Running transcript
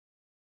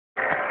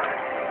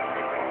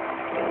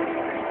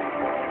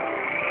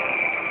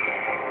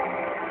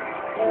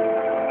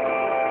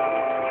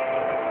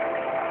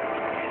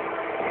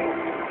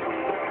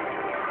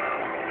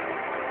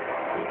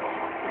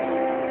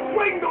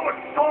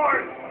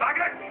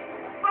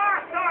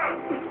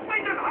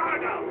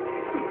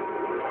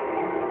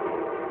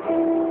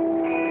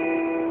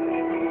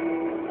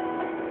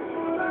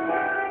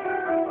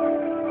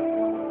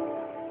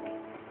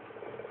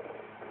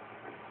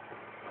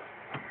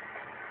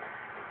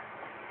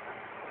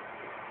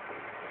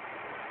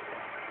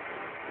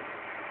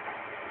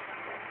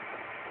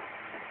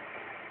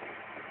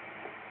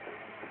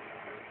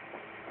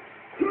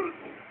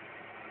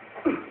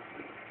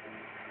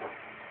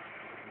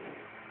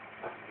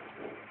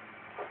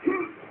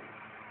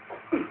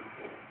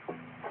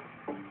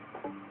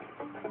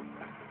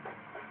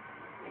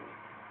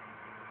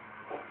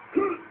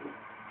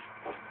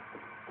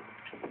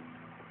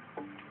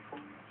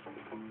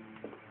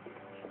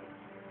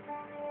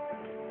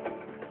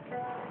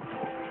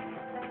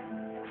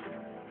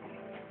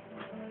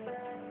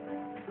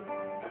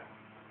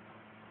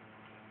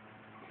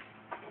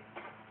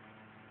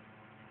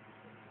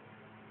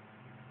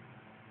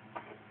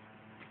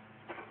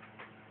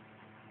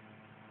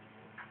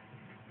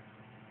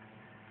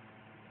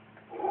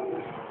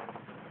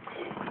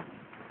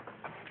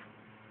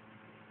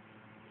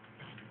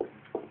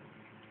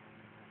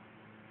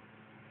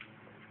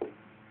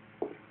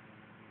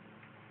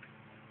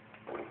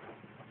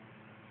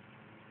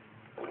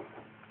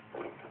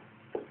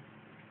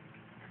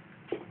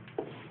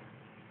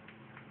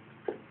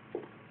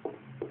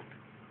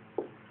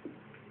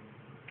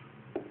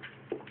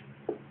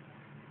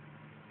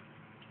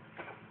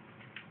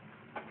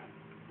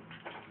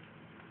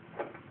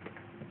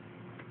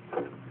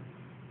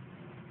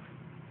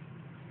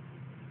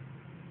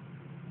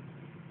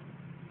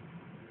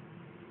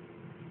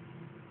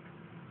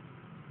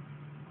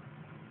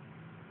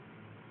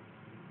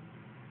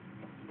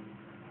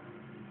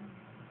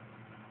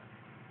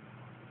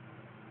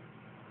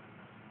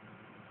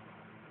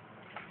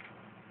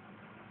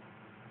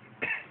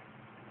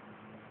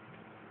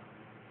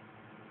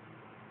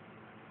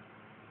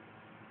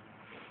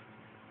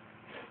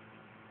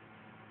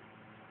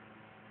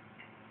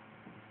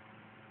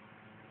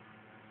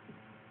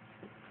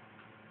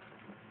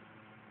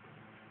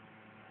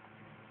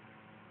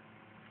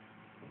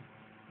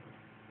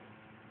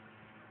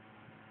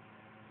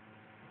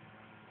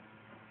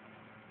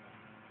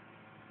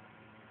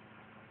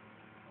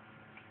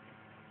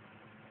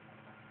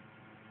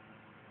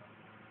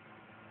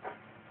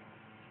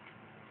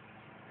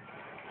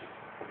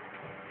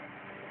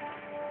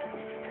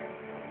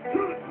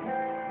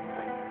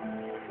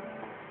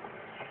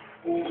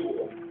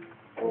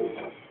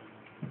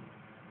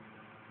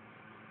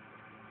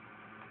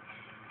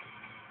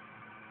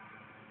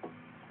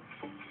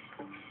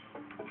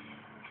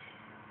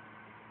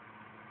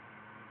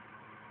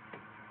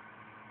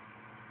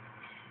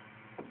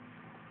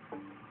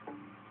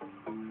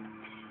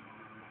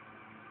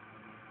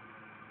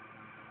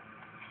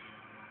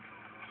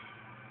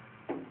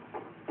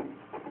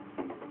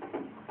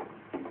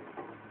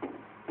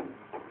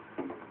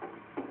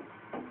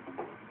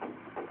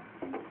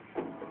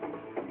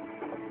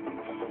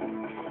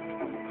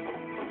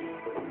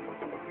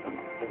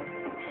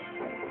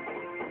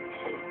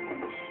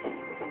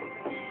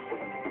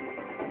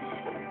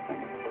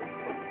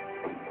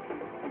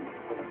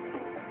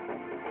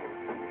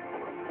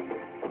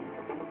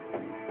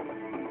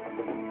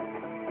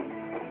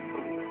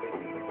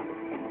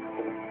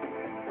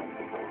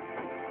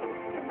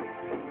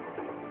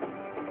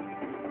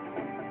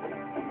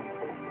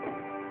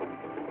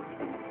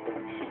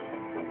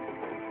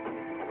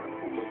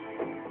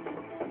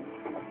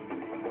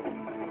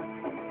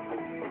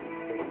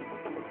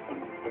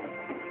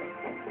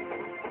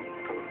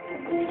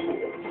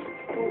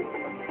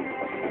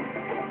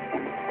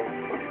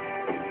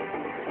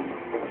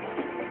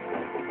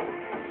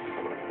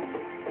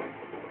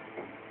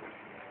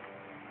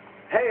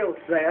Hail,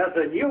 Slayer,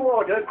 the new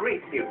order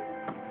greets you.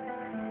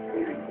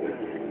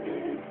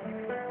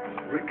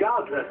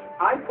 Regardless,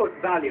 I put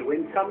value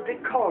in some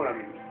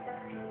decorum.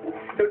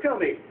 So tell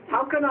me,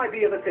 how can I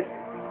be of assistance?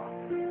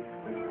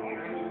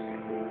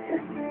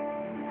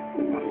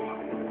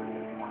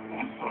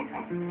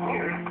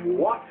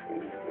 What?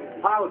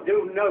 I'll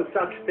do no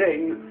such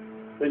thing.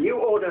 The new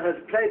order has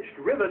pledged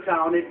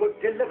Rivertown it would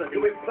deliver.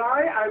 To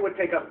imply I would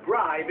take a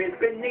bribe is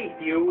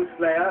beneath you,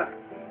 Slayer.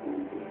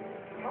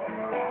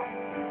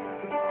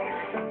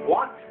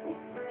 What?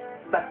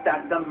 But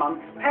that's a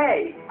month's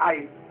pay.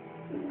 I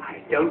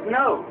don't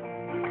know.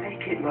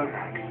 Take it,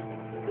 relax.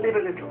 Live a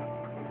little.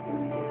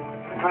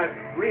 I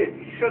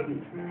really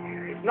shouldn't.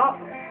 It's not...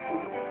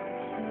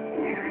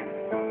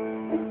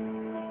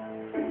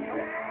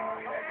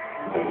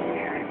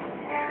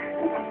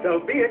 So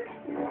be it.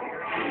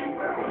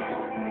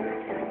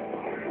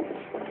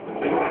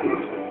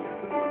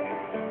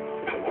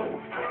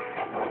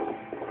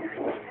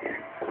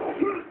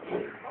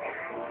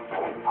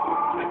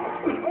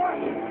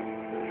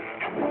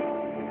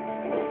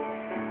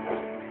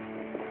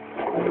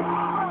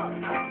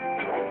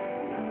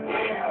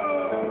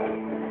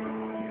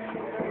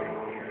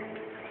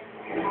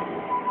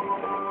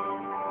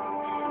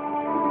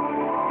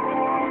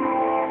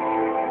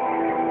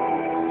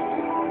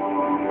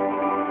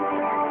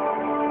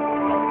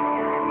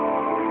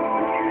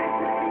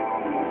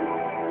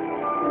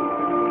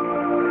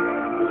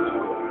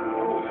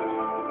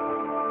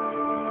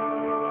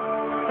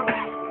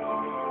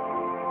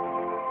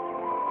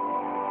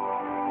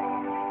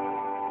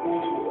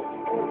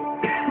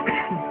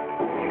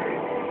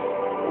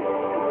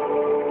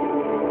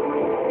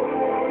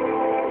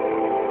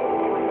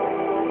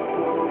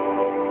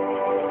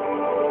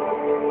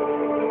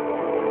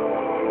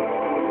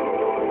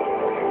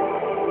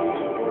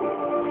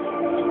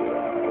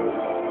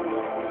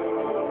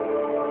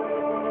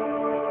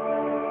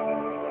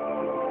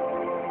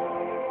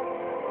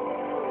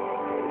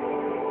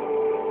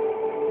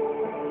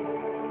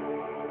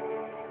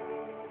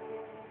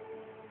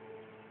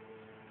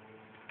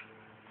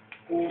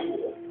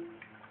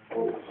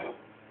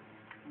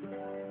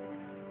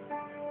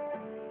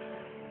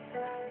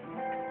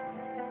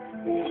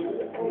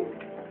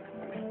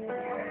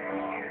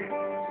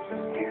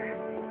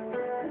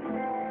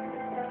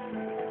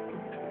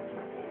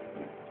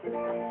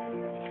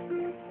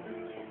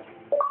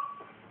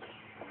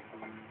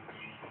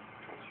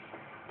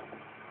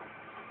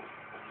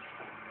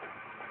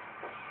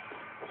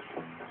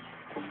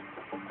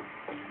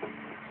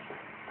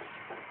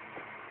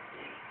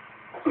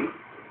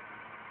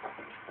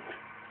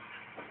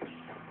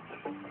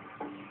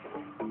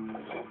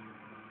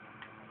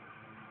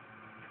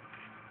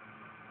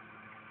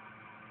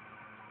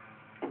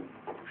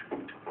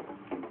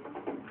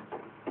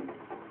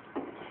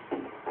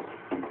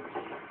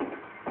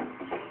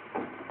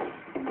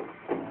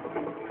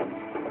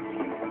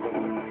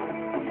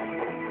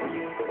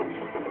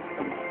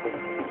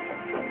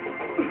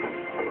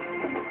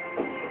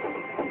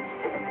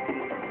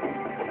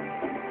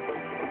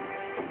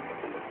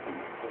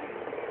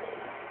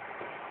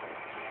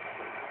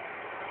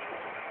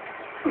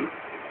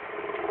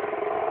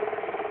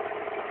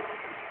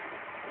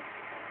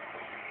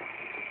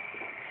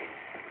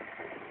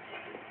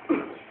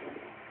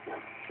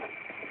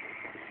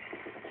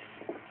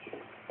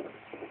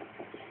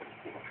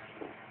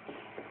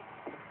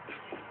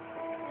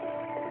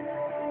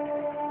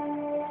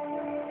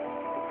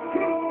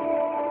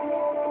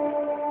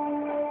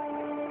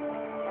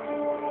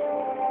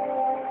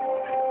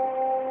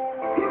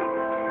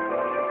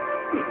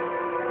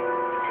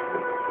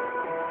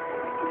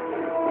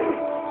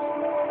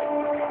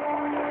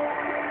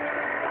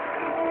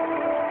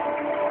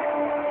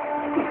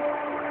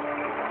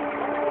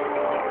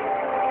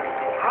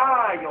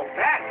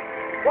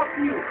 What's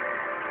new?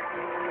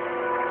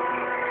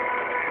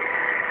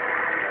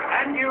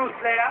 And you,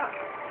 Slayer?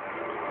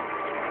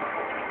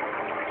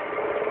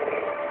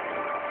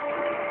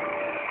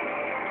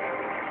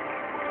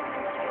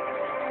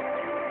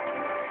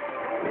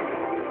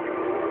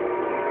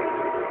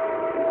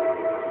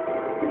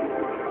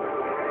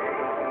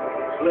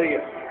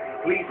 Slayer,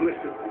 please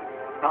listen.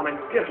 I'm in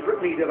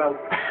desperate need of help.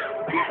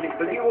 Even if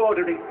the new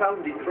ordering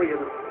founded 3 of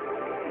them.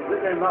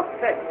 But they're my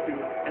pets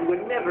and were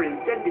never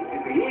intended to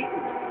be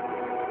eaten.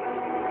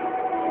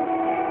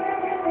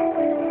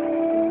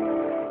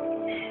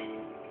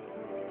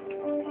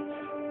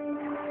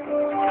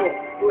 So,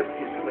 let's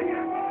just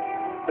clear.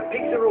 The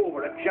pigs are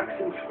over at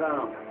Jackson's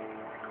farm.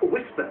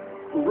 Whisper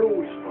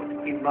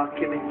Rosebud in Mark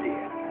Kevin's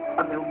ear,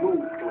 and they'll move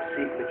to a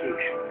safe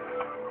location.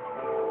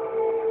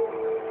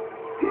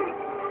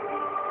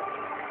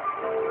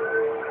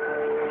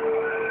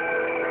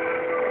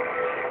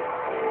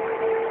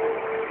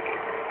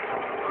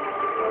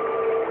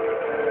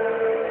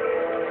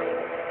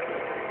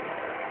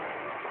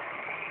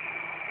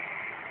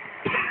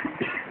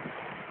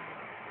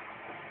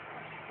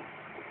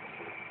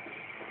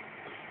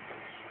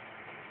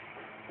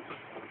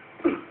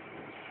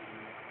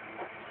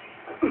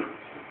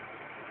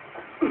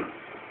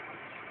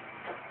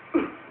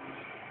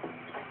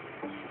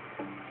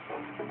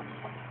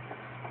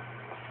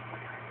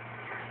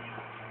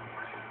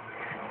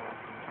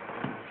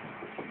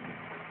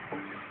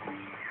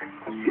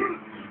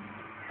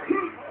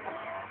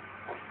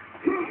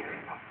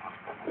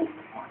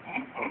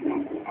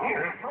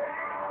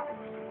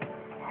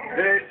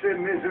 It's a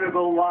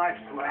miserable life,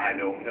 I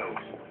don't know.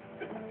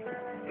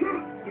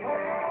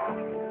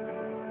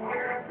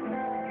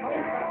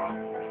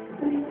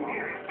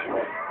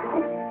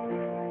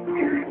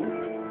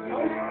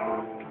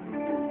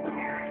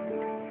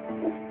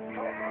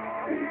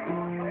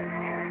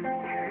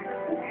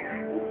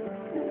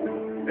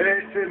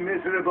 It's a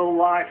miserable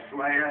life,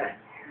 Slayer.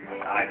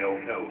 I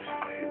don't know,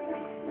 Slayer.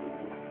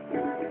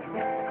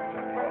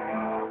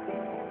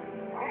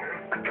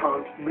 I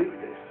can't move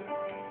this.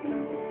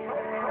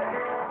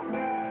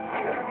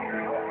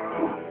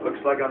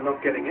 Looks like I'm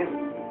not getting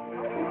in.